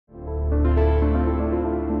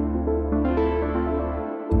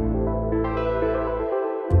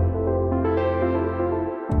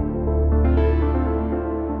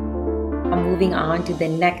moving on to the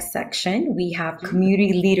next section. We have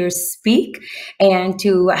community leaders speak. And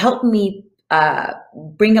to help me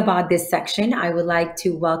bring about this section, I would like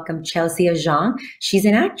to welcome Chelsea Zhang. She's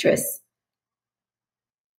an actress.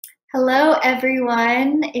 Hello,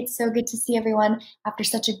 everyone. It's so good to see everyone after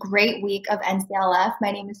such a great week of NCLF.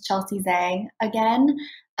 My name is Chelsea Zhang again.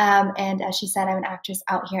 And as she said, I'm an actress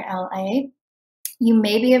out here in LA. You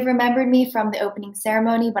maybe have remembered me from the opening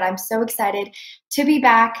ceremony, but I'm so excited to be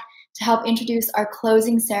back to help introduce our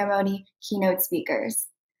closing ceremony keynote speakers.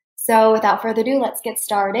 So without further ado, let's get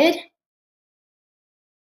started.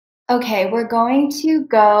 Okay, we're going to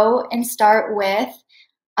go and start with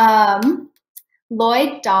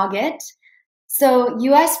Lloyd Doggett. So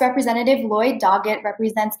U.S. Representative Lloyd Doggett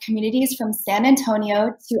represents communities from San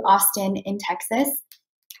Antonio to Austin in Texas.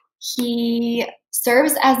 He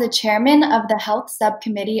serves as the chairman of the Health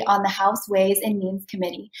Subcommittee on the House Ways and Means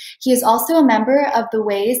Committee. He is also a member of the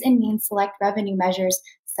Ways and Means Select Revenue Measures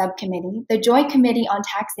Subcommittee, the Joint Committee on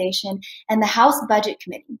Taxation, and the House Budget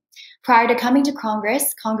Committee. Prior to coming to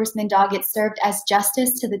Congress, Congressman Doggett served as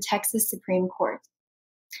Justice to the Texas Supreme Court.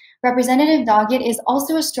 Representative Doggett is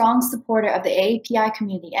also a strong supporter of the AAPI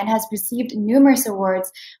community and has received numerous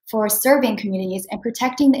awards for serving communities and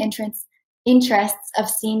protecting the interests of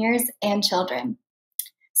seniors and children.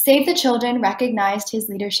 Save the Children recognized his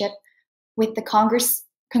leadership with the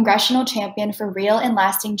Congressional Champion for Real and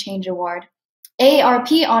Lasting Change Award.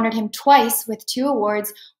 AARP honored him twice with 2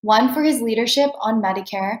 awards, one for his leadership on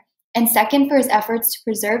Medicare and second for his efforts to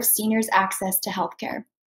preserve seniors' access to health care.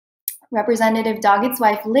 Representative Doggett's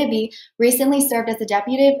wife, Libby, recently served as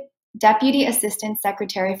the Deputy Assistant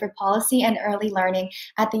Secretary for Policy and Early Learning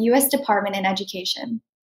at the U.S. Department of Education.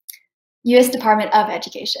 They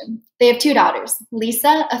have 2 daughters,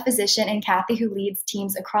 Lisa, a physician, and Kathy, who leads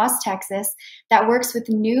teams across Texas that works with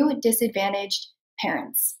new disadvantaged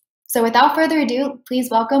parents. So without further ado,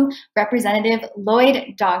 please welcome Representative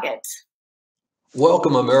Lloyd Doggett.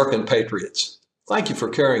 Welcome, American patriots. Thank you for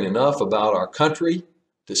caring enough about our country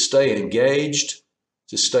to stay engaged,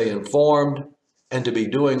 to stay informed, and to be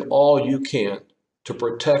doing all you can to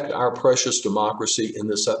protect our precious democracy in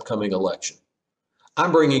this upcoming election.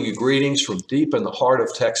 I'm bringing you greetings from deep in the heart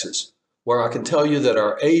of Texas, where I can tell you that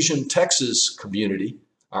our Asian Texas community,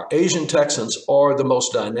 our Asian Texans, are the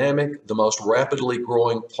most dynamic, the most rapidly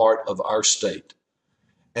growing part of our state.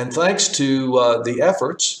 And thanks to the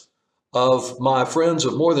efforts of my friends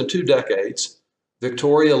of more than 2 decades,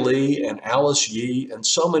 Victoria Lee and Alice Yee and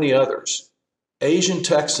so many others, Asian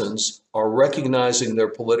Texans are recognizing their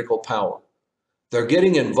political power. They're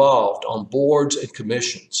getting involved on boards and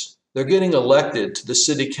commissions. They're getting elected to the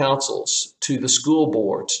city councils, to the school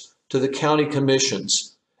boards, to the county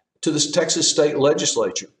commissions, to the Texas state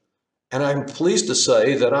legislature. And I'm pleased to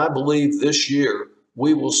say that I believe this year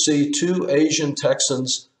we will see 2 Asian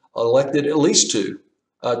Texans elected, at least 2,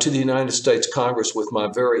 to the United States Congress with my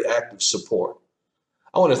very active support.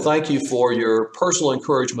 I want to thank you for your personal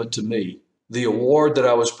encouragement to me. The award that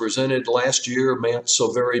I was presented last year meant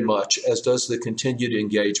so very much, as does the continued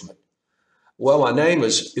engagement. Well, my name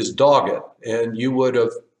is Doggett, and you would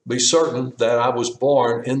be certain that I was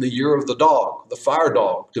born in the year of the dog, the fire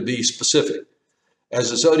dog, to be specific.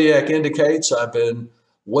 As the zodiac indicates, I've been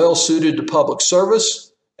well suited to public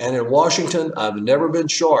service, and in Washington, I've never been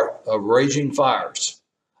short of raging fires.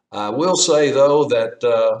 I will say, though,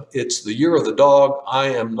 that it's the year of the dog. I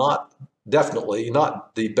am definitely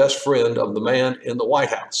not the best friend of the man in the White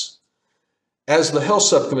House. As the Health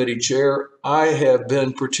Subcommittee Chair, I have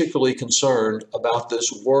been particularly concerned about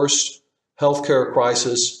this worst healthcare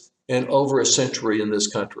crisis in over a century in this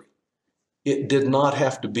country. It did not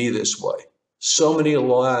have to be this way. So many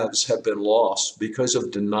lives have been lost because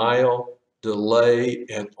of denial, delay,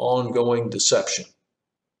 and ongoing deception.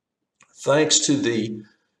 Thanks to the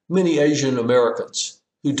many Asian Americans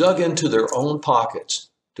who dug into their own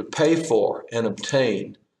pockets to pay for and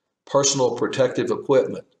obtain personal protective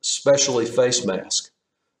equipment, especially face masks.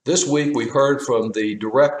 This week, we heard from the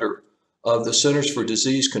director of the Centers for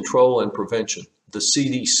Disease Control and Prevention, the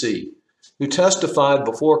CDC, who testified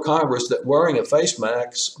before Congress that wearing a face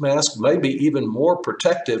mask may be even more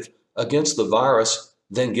protective against the virus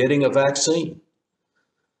than getting a vaccine.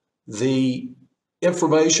 The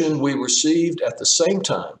information we received at the same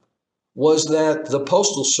time was that the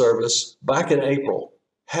Postal Service back in April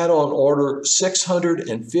had on order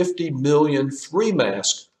 650 million free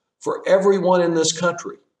masks for everyone in this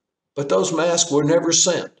country. But those masks were never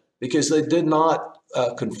sent because they did not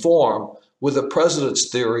conform with the president's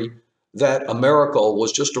theory that a miracle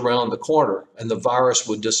was just around the corner and the virus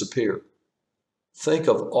would disappear. Think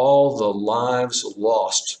of all the lives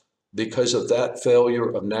lost because of that failure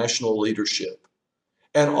of national leadership.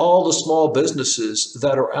 And all the small businesses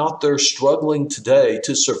that are out there struggling today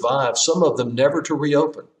to survive, some of them never to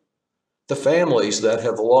reopen. The families that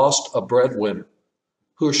have lost a breadwinner,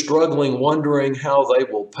 who are struggling, wondering how they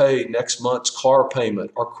will pay next month's car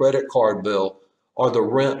payment or credit card bill or the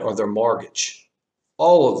rent or their mortgage.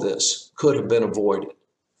 All of this could have been avoided.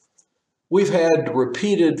 We've had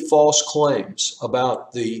repeated false claims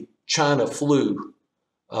about the China flu,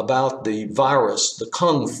 about the virus, the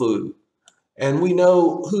Kung flu, and we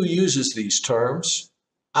know who uses these terms.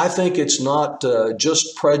 I think it's not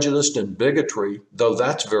just prejudice and bigotry, though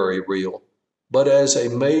that's very real, but as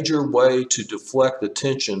a major way to deflect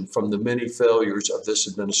attention from the many failures of this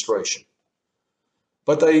administration.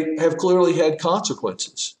 But they have clearly had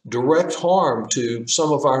consequences, direct harm to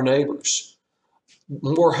some of our neighbors,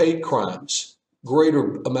 more hate crimes,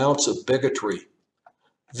 greater amounts of bigotry.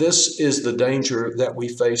 This is the danger that we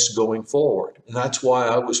face going forward. And that's why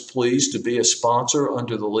I was pleased to be a sponsor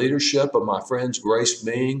under the leadership of my friends Grace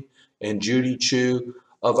Ming and Judy Chu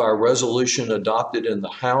of our resolution adopted in the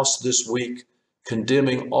House this week,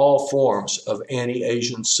 condemning all forms of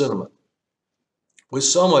anti-Asian sentiment. With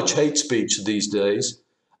so much hate speech these days,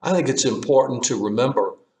 I think it's important to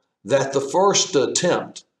remember that the first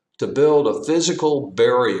attempt to build a physical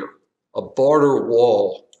barrier, a border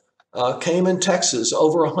wall, came in Texas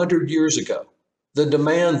over 100 years ago. The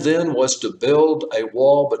demand then was to build a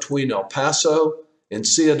wall between El Paso and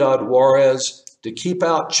Ciudad Juarez to keep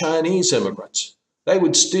out Chinese immigrants. They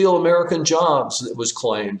would steal American jobs, it was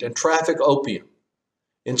claimed, and traffic opium.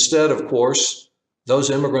 Instead, of course, those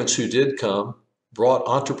immigrants who did come brought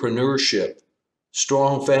entrepreneurship,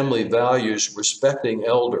 strong family values, respecting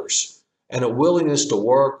elders, and a willingness to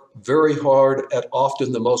work very hard at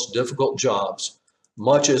often the most difficult jobs,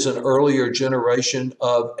 much as an earlier generation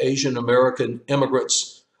of Asian American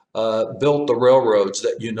immigrants built the railroads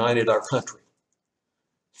that united our country.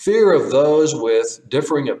 Fear of those with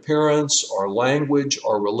differing appearance or language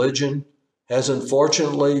or religion has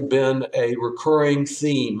unfortunately been a recurring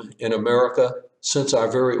theme in America since our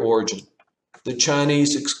very origin. The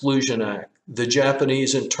Chinese Exclusion Act, the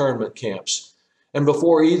Japanese internment camps, and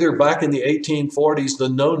before either, back in the 1840s, the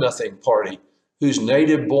Know Nothing Party, whose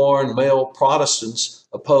native-born male Protestants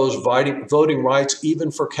opposed voting rights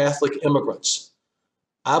even for Catholic immigrants.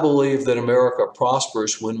 I believe that America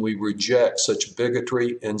prospers when we reject such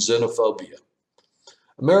bigotry and xenophobia.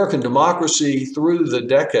 American democracy through the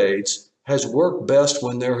decades has worked best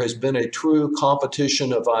when there has been a true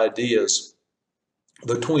competition of ideas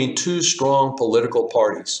between two strong political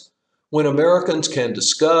parties, when Americans can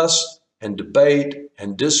discuss and debate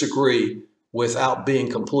and disagree without being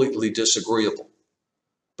completely disagreeable.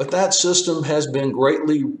 But that system has been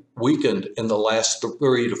greatly weakened in the last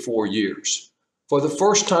 3 to 4 years. For the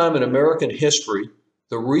first time in American history,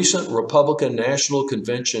 the recent Republican National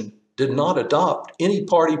Convention did not adopt any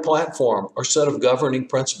party platform or set of governing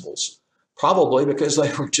principles, probably because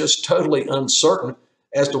they were just totally uncertain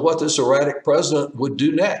as to what this erratic president would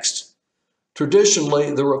do next.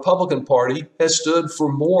 Traditionally, the Republican Party has stood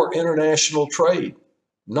for more international trade,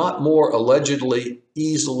 not more allegedly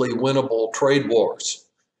easily winnable trade wars.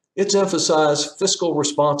 It's emphasized fiscal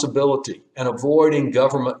responsibility and avoiding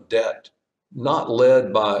government debt, not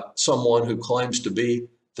led by someone who claims to be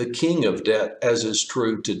the king of debt, as is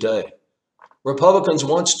true today. Republicans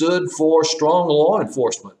once stood for strong law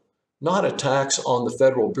enforcement, not attacks on the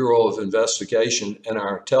Federal Bureau of Investigation and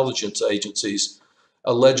our intelligence agencies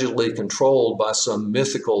allegedly controlled by some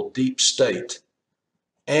mythical deep state.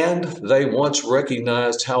 And they once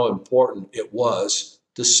recognized how important it was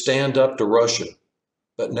to stand up to Russia.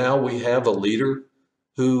 But now we have a leader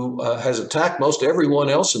who has attacked most everyone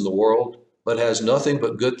else in the world, but has nothing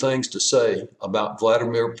but good things to say about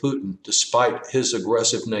Vladimir Putin, despite his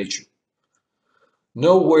aggressive nature.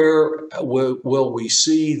 Nowhere will we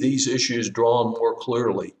see these issues drawn more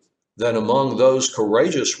clearly than among those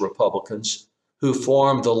courageous Republicans who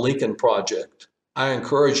formed the Lincoln Project. I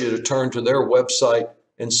encourage you to turn to their website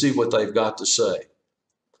and see what they've got to say.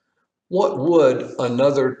 What would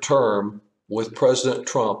another term with President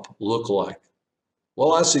Trump look like?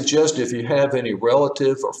 Well, I suggest if you have any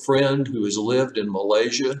relative or friend who has lived in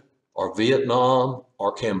Malaysia or Vietnam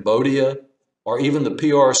or Cambodia or even the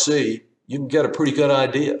PRC, you can get a pretty good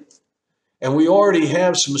idea. And we already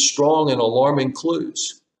have some strong and alarming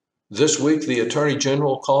clues. This week, the Attorney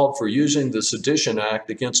General called for using the Sedition Act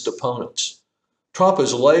against opponents. Trump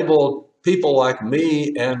has labeled people like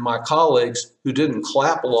me and my colleagues who didn't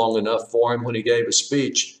clap long enough for him when he gave a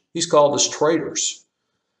speech, he's called us traitors.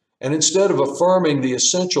 And instead of affirming the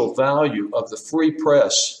essential value of the free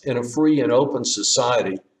press in a free and open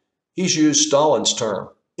society, He's used Stalin's term,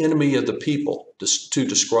 enemy of the people, to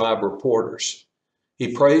describe reporters.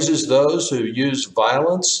 He praises those who use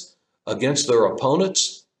violence against their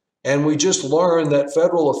opponents. And we just learned that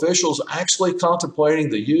federal officials actually contemplating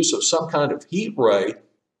the use of some kind of heat ray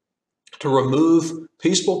to remove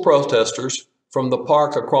peaceful protesters from the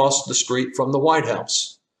park across the street from the White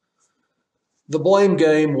House. The blame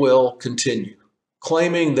game will continue,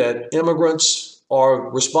 claiming that immigrants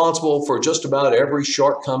are responsible for just about every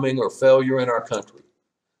shortcoming or failure in our country.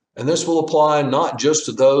 And this will apply not just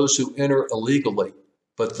to those who enter illegally,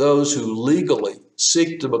 but those who legally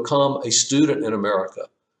seek to become a student in America,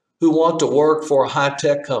 who want to work for a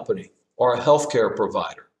high-tech company or a healthcare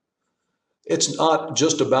provider. It's not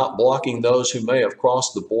just about blocking those who may have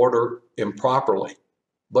crossed the border improperly,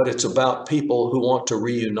 but it's about people who want to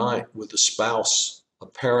reunite with a spouse, a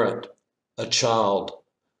parent, a child.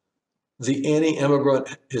 The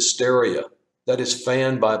anti-immigrant hysteria that is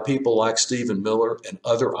fanned by people like Stephen Miller and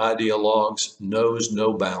other ideologues knows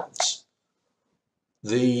no bounds.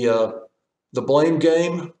 The blame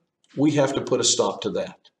game, we have to put a stop to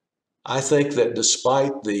that. I think that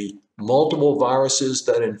despite the multiple viruses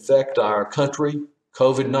that infect our country,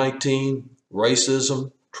 COVID-19,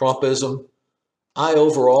 racism, Trumpism, I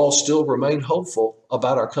overall still remain hopeful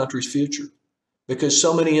about our country's future because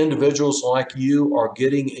so many individuals like you are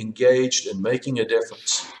getting engaged and making a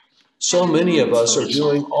difference. So many of us are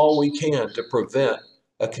doing all we can to prevent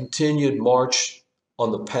a continued march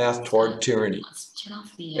on the path toward tyranny.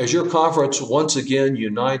 As your conference once again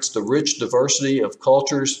unites the rich diversity of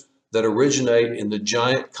cultures that originate in the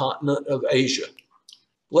giant continent of Asia,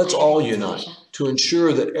 let's all unite to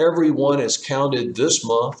ensure that everyone is counted this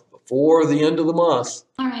month before the end of the month,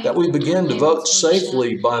 that we begin to vote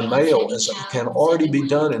safely by mail as it can already be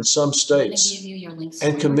done in some states,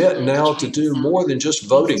 and commit now to do more than just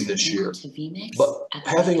voting this year, but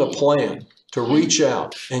having a plan to reach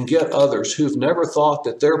out and get others who've never thought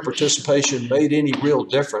that their participation made any real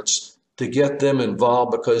difference to get them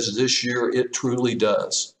involved, because this year it truly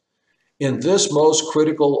does. In this most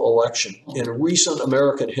critical election in recent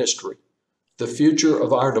American history, the future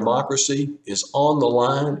of our democracy is on the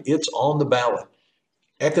line. It's on the ballot.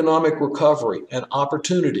 Economic recovery and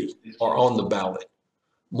opportunity are on the ballot.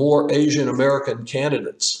 More Asian American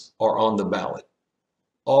candidates are on the ballot.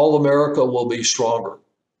 All America will be stronger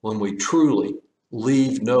when we truly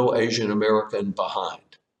leave no Asian American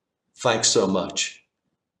behind. Thanks so much.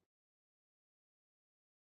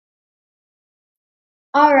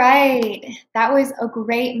 All right, that was a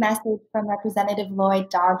great message from Representative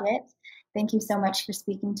Lloyd Doggett. Thank you so much for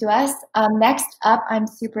speaking to us. Next up, I'm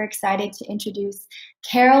super excited to introduce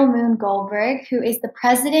Carol Moon Goldberg, who is the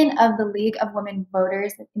president of the League of Women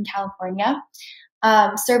Voters in California.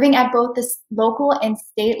 Serving at both the local and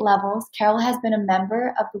state levels, Carol has been a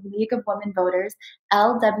member of the League of Women Voters,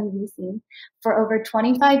 LWVC, for over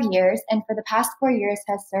 25 years, and for the past 4 years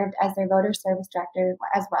has served as their voter service director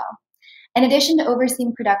as well. In addition to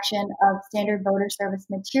overseeing production of standard voter service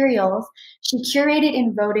materials, she curated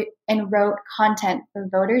and wrote content for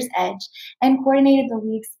Voters Edge and coordinated the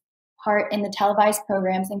League's part in the televised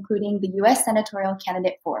programs, including the U.S. Senatorial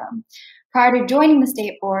Candidate Forum. Prior to joining the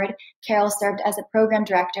state board, Carol served as a program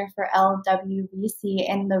director for LWVC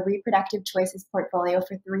in the Reproductive Choices portfolio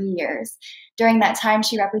for 3 years. During that time,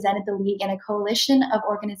 she represented the League in a coalition of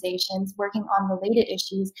organizations working on related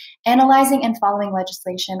issues, analyzing and following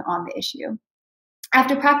legislation on the issue.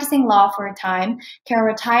 After practicing law for a time, Carol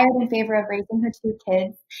retired in favor of raising her 2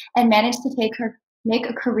 kids and managed to make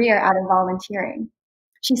a career out of volunteering.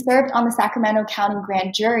 She served on the Sacramento County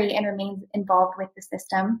Grand Jury and remains involved with the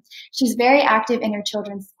system. She's very active in her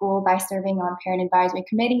children's school by serving on parent advisory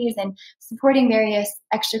committees and supporting various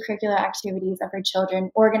extracurricular activities of her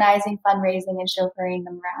children, organizing, fundraising, and chauffeuring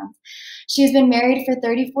them around. She has been married for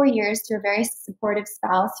 34 years to a very supportive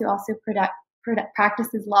spouse who also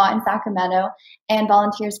practices law in Sacramento and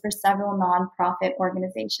volunteers for several nonprofit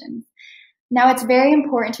organizations. Now, it's very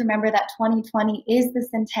important to remember that 2020 is the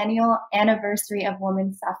centennial anniversary of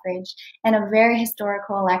women's suffrage and a very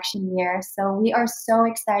historical election year. So we are so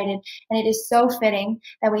excited, and it is so fitting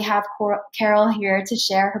that we have Carol here to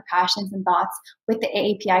share her passions and thoughts with the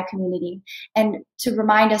AAPI community and to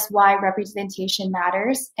remind us why representation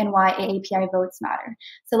matters and why AAPI votes matter.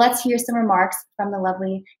 So let's hear some remarks from the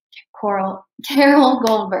lovely Carol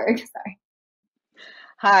Goldberg. Sorry.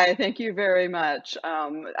 Hi, thank you very much.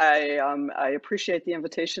 I appreciate the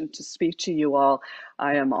invitation to speak to you all.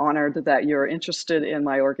 I am honored that you're interested in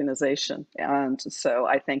my organization, and so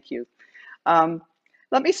I thank you.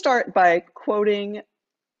 Let me start by quoting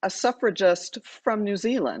a suffragist from New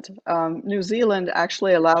Zealand. New Zealand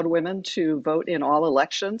actually allowed women to vote in all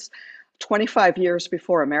elections 25 years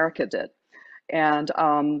before America did. And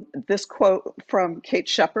this quote from Kate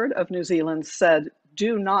Shepherd of New Zealand said,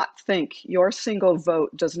 "Do not think your single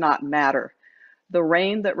vote does not matter. The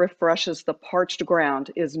rain that refreshes the parched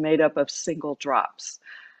ground is made up of single drops."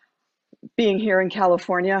 Being here in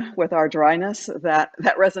California with our dryness, that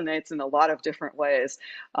resonates in a lot of different ways.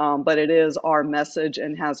 But it is our message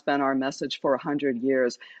and has been our message for 100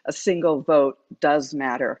 years. A single vote does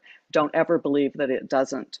matter. Don't ever believe that it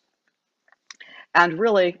doesn't. And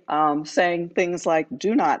really saying things like,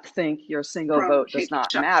 do not think your single vote does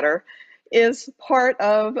not matter, is part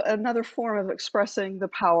of another form of expressing the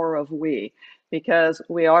power of we, because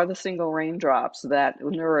we are the single raindrops that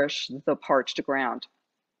nourish the parched ground.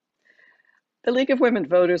 The League of Women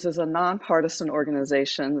Voters is a nonpartisan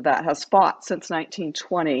organization that has fought since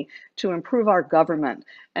 1920 to improve our government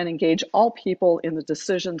and engage all people in the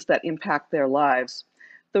decisions that impact their lives.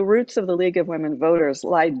 The roots of the League of Women Voters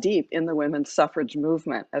lie deep in the women's suffrage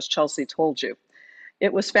movement, as Chelsea told you.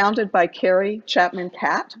 It was founded by Carrie Chapman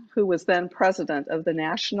Catt, who was then president of the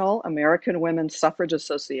National American Women's Suffrage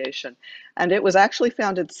Association. And it was actually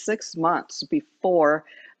founded 6 months before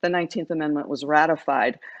the 19th Amendment was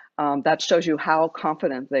ratified. That shows you how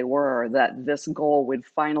confident they were that this goal would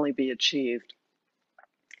finally be achieved.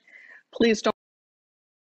 Please don't.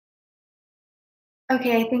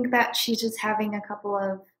 Okay, I think that she's just having a couple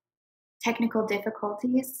of technical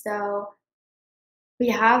difficulties. So we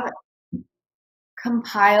have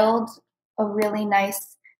compiled a really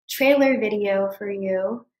nice trailer video for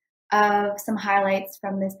you of some highlights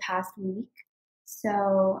from this past week.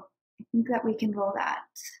 So I think that we can roll that.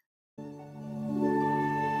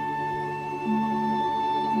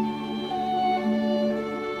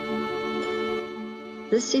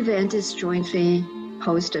 This event is jointly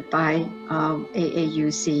hosted by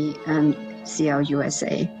AAUC and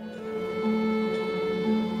CLUSA.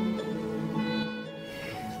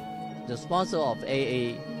 The sponsor of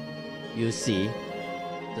AAUC,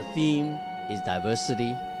 the theme is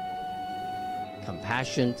diversity,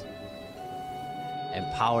 compassion,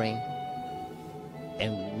 empowering,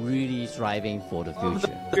 and really striving for the future.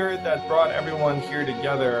 The spirit that brought everyone here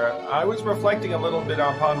together, I was reflecting a little bit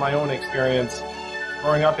upon my own experience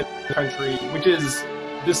growing up in the country, which is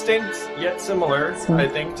distinct yet similar, I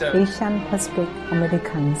think, to Asian Pacific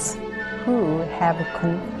Americans who have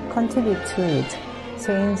contributed to it,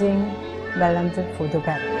 changing Maryland for the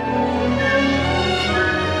better.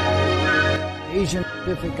 Asian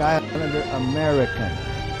Pacific Islander American.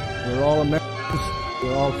 We're all Americans.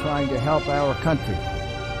 We're all trying to help our country,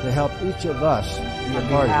 to help each of us be a part of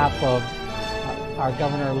it. On behalf of our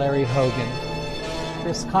Governor Larry Hogan,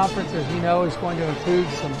 this conference, as you know, is going to include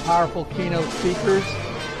some powerful keynote speakers,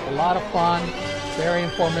 a lot of fun, very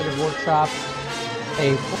informative workshops,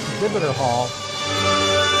 a exhibitor hall.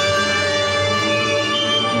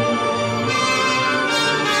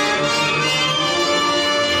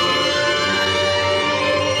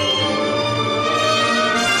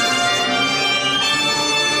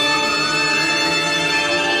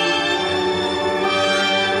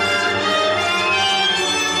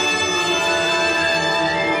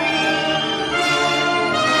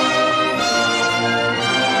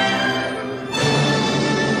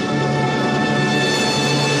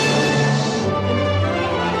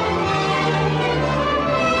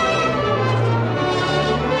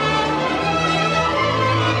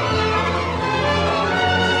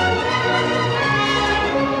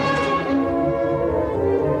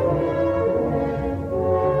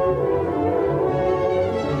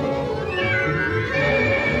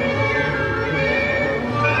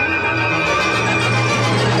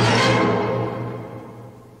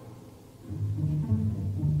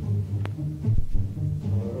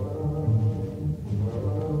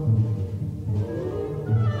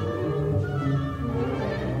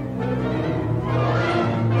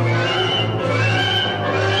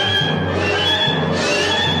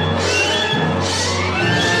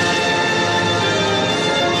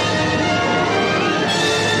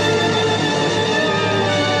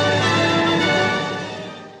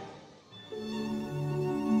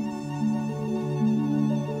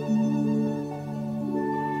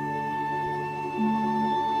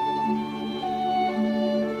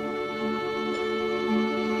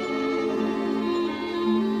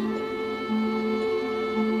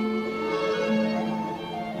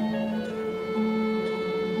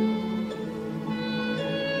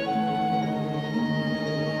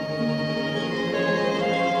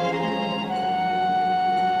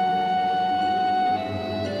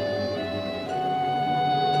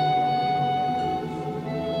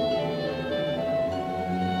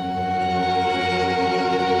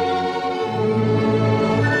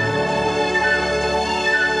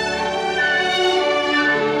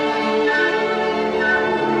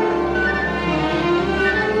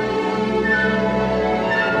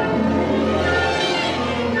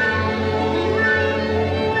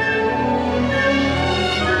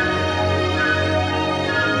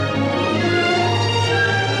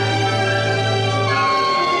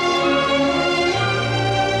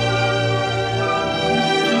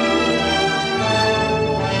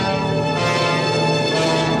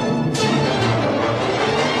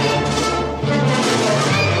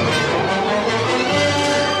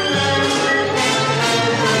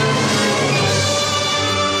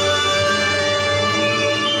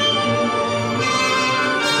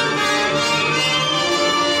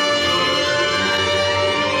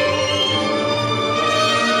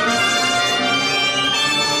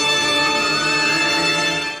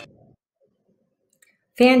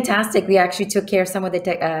 Fantastic. We actually took care of some of the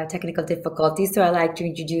technical difficulties. So I'd like to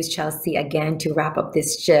introduce Chelsea again to wrap up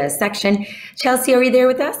this section. Chelsea, are you there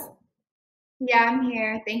with us? Yeah, I'm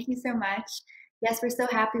here. Thank you so much. Yes, we're so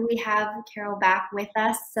happy we have Carol back with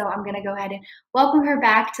us. So I'm going to go ahead and welcome her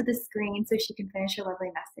back to the screen so she can finish her lovely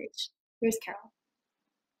message. Here's Carol.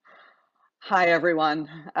 Hi, everyone.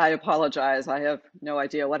 I apologize. I have no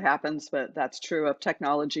idea what happens, but that's true of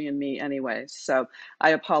technology and me anyway. So I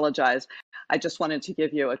apologize. I just wanted to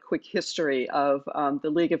give you a quick history of the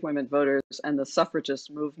League of Women Voters and the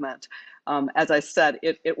suffragist movement. As I said,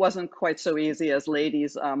 it wasn't quite so easy as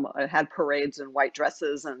ladies had parades in white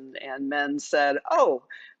dresses and men said, oh,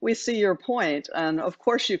 we see your point, and of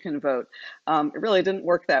course you can vote. It really didn't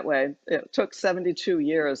work that way. It took 72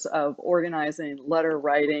 years of organizing, letter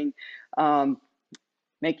writing,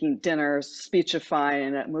 making dinners,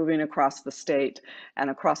 speechifying, moving across the state and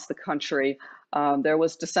across the country. There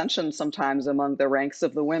was dissension sometimes among the ranks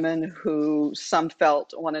of the women who some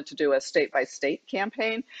felt wanted to do a state-by-state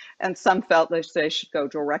campaign, and some felt they should go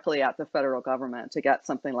directly at the federal government to get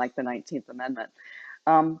something like the 19th Amendment.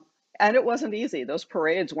 And it wasn't easy. Those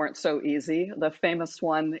parades weren't so easy. The famous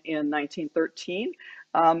one in 1913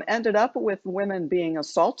 ended up with women being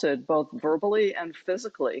assaulted both verbally and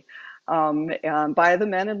physically by the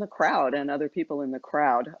men in the crowd and other people in the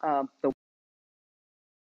crowd.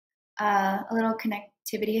 A little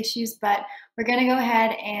connectivity issues, but we're going to go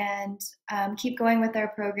ahead and keep going with our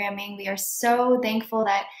programming. We are so thankful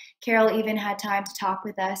that Carol even had time to talk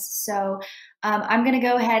with us. So I'm going to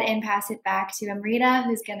go ahead and pass it back to Amrita,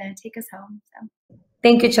 who's going to take us home. So.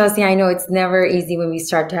 Thank you, Chelsea. I know it's never easy when we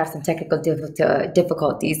start to have some technical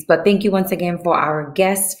difficulties, but thank you once again for our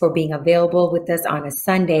guests for being available with us on a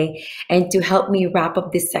Sunday. And to help me wrap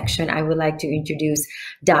up this section, I would like to introduce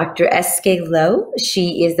Dr. S.K. Lowe.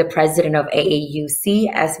 She is the president of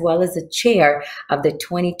AAUC as well as the chair of the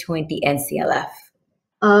 2020 NCLF.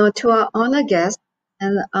 To our honored guests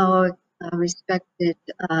and our respected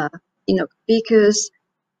speakers,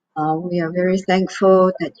 we are very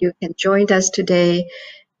thankful that you can join us today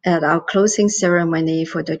at our closing ceremony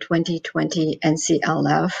for the 2020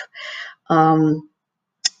 NCLF.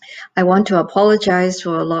 I want to apologize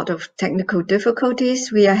for a lot of technical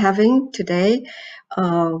difficulties we are having today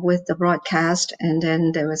with the broadcast, and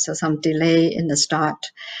then there was some delay in the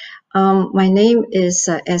start. My name is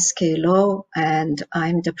S.K. Lowe, and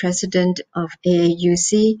I'm the president of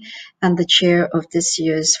AAUC and the chair of this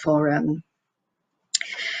year's forum.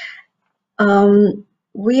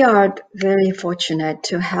 We are very fortunate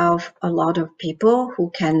to have a lot of people who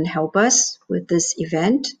can help us with this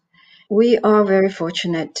event. We are very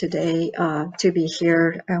fortunate today to be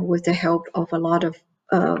here with the help of a lot of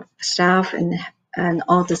staff and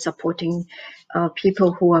all the supporting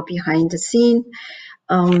people who are behind the scene.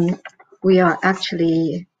 We are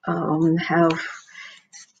actually have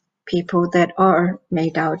people that are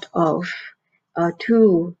made out of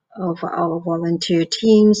two of our volunteer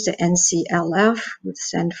teams, the NCLF, which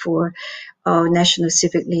stands for National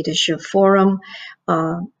Civic Leadership Forum.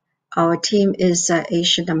 Our team is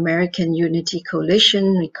Asian American Unity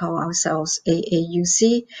Coalition. We call ourselves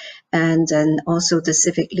AAUC, and then also the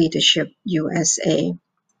Civic Leadership USA.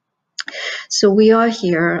 So we are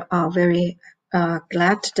here very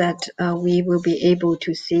glad that we will be able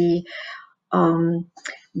to see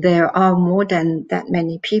there are more than that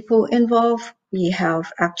many people involved. We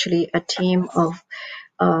have actually a team of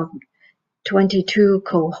 22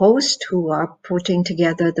 co-hosts who are putting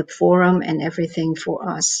together the forum and everything for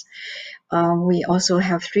us. We also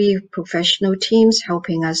have 3 professional teams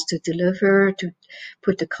helping us to deliver, to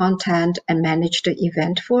put the content and manage the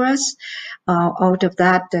event for us. Out of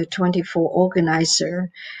that, the 24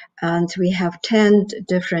 organizer, and we have 10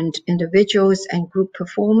 different individuals and group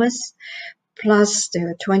performers. Plus there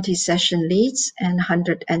are 20 session leads and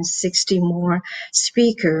 160 more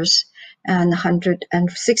speakers and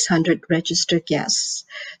 600 registered guests.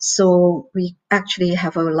 So we actually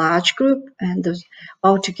have a large group, and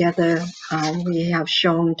altogether we have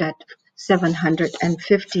shown that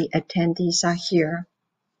 750 attendees are here.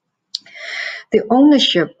 The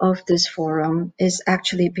ownership of this forum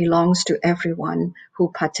actually belongs to everyone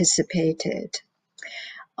who participated.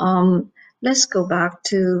 Let's go back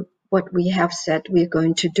to what we have said we're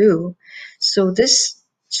going to do. So this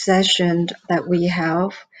session that we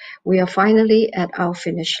are finally at our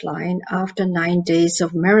finish line after 9 days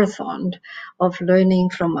of marathon of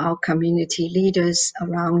learning from our community leaders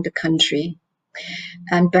around the country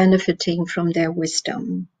and benefiting from their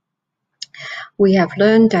wisdom. We have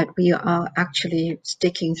learned that we are actually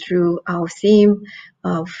sticking through our theme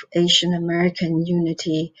of Asian American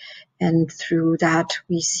unity And through that,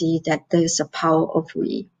 we see that there's a power of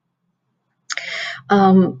we.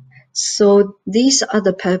 So these are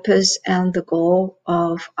the purpose and the goal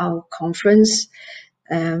of our conference.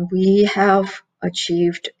 We have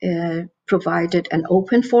achieved, provided an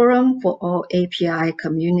open forum for all API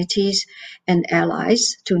communities and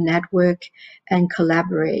allies to network and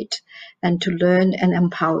collaborate and to learn and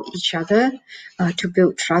empower each other, to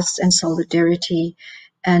build trust and solidarity,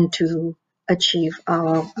 and to achieve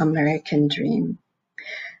our American dream.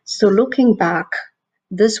 So looking back,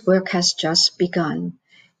 this work has just begun,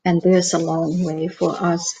 and there's a long way for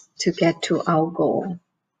us to get to our goal.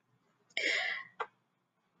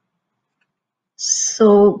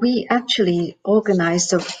 So we actually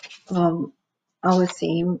organized our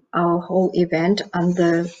theme, our whole event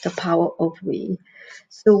under the power of we.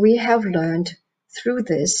 So we have learned through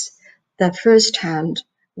this that firsthand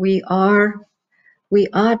we are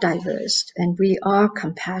diverse and we are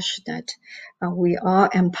compassionate, we are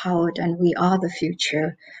empowered, and we are the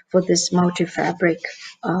future for this multi-fabric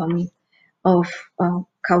of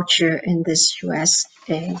culture in this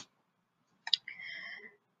USA.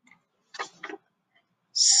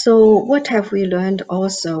 So what have we learned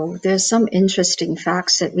also? There's some interesting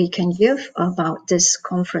facts that we can give about this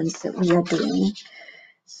conference that we are doing.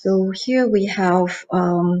 So here we have,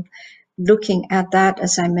 looking at that,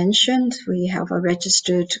 as I mentioned, we have a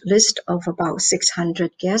registered list of about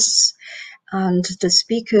 600 guests, and the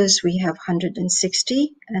speakers, we have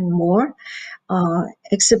 160 and more.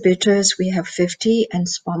 Exhibitors, we have 50, and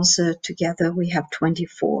sponsored together, we have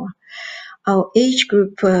 24. Our age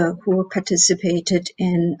group who participated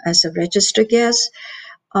in as a registered guest,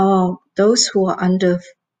 those who are under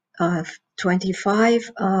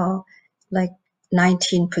 25, like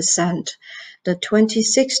 19%. The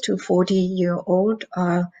 26 to 40-year-old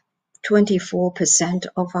are 24%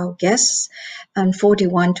 of our guests, and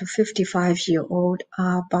 41 to 55-year-old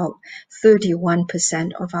are about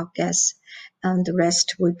 31% of our guests, and the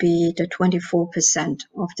rest would be the 24%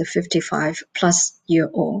 of the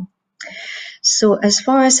 55-plus-year-old. So as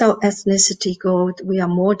far as our ethnicity goes, we are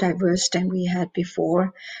more diverse than we had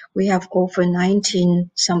before. We have over 19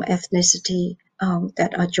 some ethnicity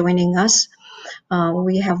that are joining us.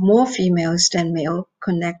 We have more females than male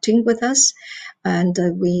connecting with us, and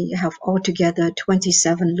we have altogether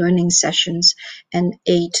 27 learning sessions and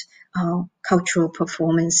 8 cultural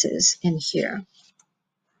performances in here.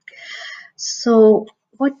 So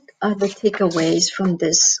what are the takeaways from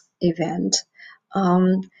this event?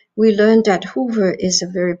 We learned that Hoover is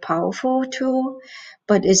a very powerful tool,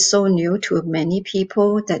 but it's so new to many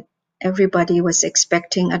people that everybody was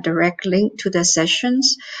expecting a direct link to the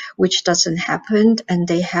sessions, which doesn't happen, and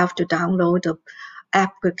they have to download the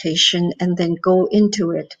application and then go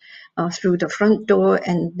into it through the front door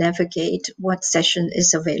and navigate what session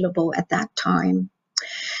is available at that time.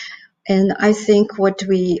 And I think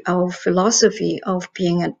our philosophy of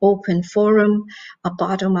being an open forum, a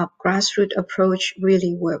bottom-up grassroots approach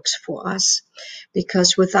really works for us,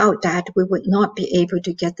 because without that, we would not be able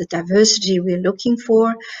to get the diversity we're looking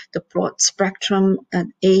for, the broad spectrum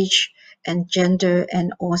and age and gender,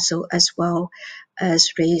 and also as well as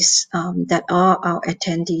race that are our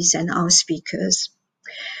attendees and our speakers.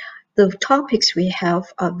 The topics we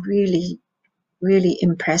have are really, really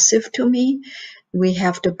impressive to me. We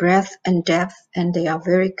have the breadth and depth, and they are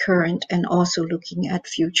very current and also looking at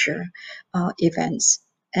future events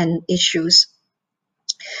and issues.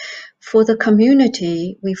 For the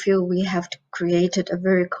community, we feel we have created a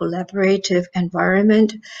very collaborative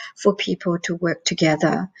environment for people to work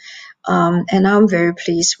together. And I'm very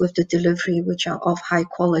pleased with the delivery, which are of high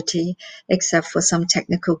quality, except for some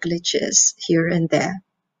technical glitches here and there.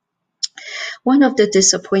 One of the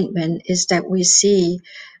disappointment is that we see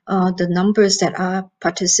the numbers that are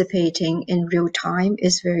participating in real time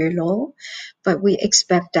is very low, but we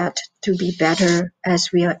expect that to be better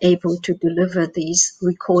as we are able to deliver these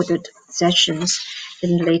recorded sessions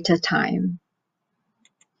in later time.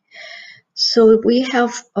 So we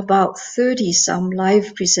have about 30 some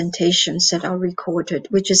live presentations that are recorded,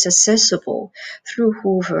 which is accessible through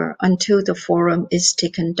Hoover until the forum is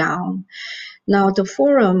taken down. Now the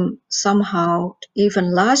forum somehow,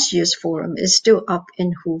 even last year's forum, is still up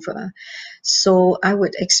in Hoover. So I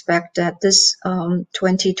would expect that this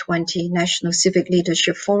 2020 National Civic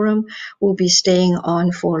Leadership Forum will be staying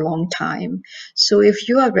on for a long time. So if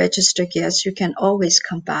you are registered guests, you can always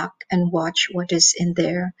come back and watch what is in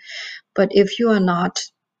there. But if you are not,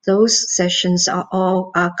 those sessions are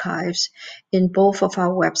all archives in both of our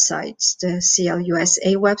websites, the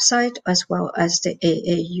CLUSA website as well as the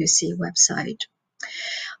AAUC website.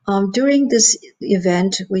 During this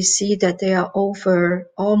event, we see that there are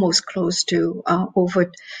almost close to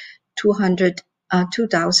over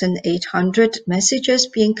 2,800 messages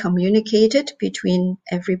being communicated between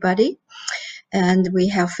everybody. And we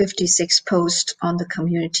have 56 posts on the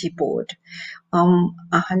community board.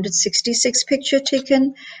 166 pictures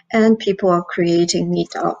taken, and people are creating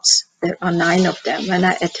meetups. There are 9 of them, and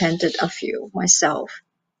I attended a few myself.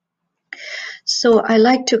 So I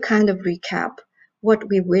like to kind of recap what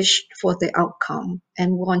we wish for the outcome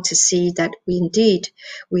and want to see that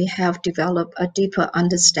we have developed a deeper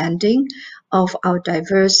understanding of our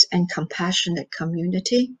diverse and compassionate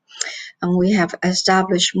community. And we have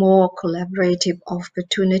established more collaborative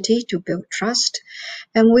opportunity to build trust.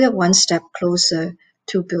 And we are one step closer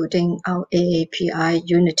to building our AAPI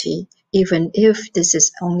unity, even if this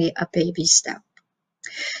is only a baby step.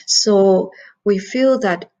 So we feel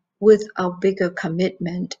that with our bigger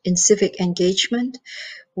commitment in civic engagement,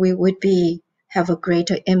 we would have a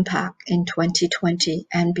greater impact in 2020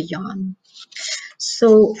 and beyond.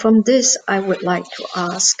 So from this, I would like to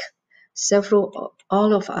ask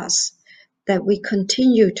all of us, that we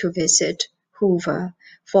continue to visit Hoover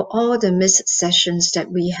for all the missed sessions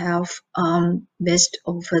that we have missed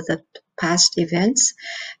over the past events,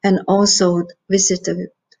 and also visit the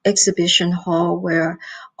exhibition hall where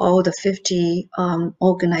all the 50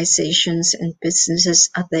 organizations and businesses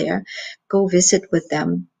are there. Go visit with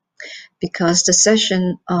them, because the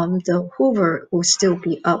session, the Hoover will still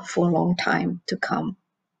be up for a long time to come.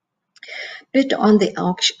 Bid on the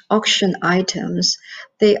auction items,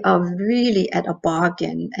 they are really at a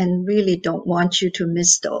bargain and really don't want you to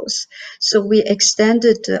miss those. So we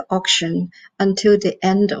extended the auction until the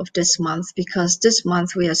end of this month, because this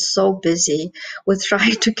month we are so busy with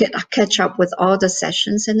trying to catch up with all the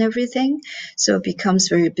sessions and everything. So it becomes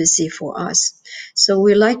very busy for us. So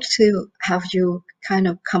we like to have you kind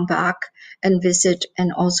of come back and visit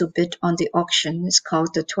and also bid on the auction. It's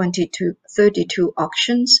called the 32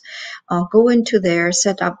 auctions. Go into there,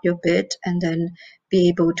 set up your bid, and then be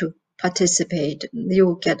able to participate.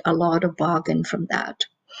 You'll get a lot of bargain from that.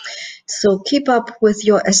 So keep up with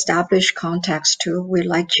your established contacts too. We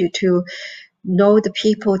like you to know the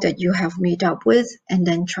people that you have meet up with, and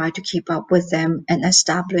then try to keep up with them and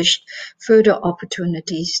establish further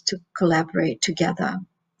opportunities to collaborate together.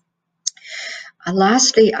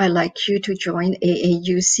 Lastly, I'd like you to join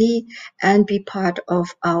AAUC and be part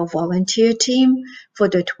of our volunteer team for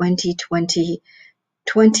the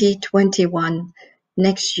 2020-2021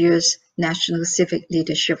 next year's National Civic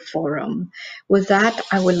Leadership Forum. With that,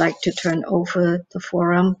 I would like to turn over the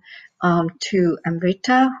forum to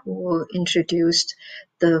Amrita, who will introduce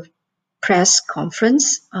the press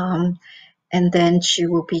conference, and then she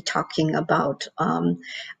will be talking about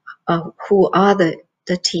who are the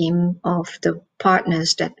team of the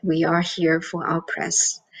partners that we are here for our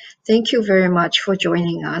press. Thank you very much for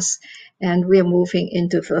joining us, and we are moving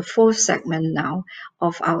into the 4th segment now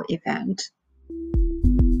of our event.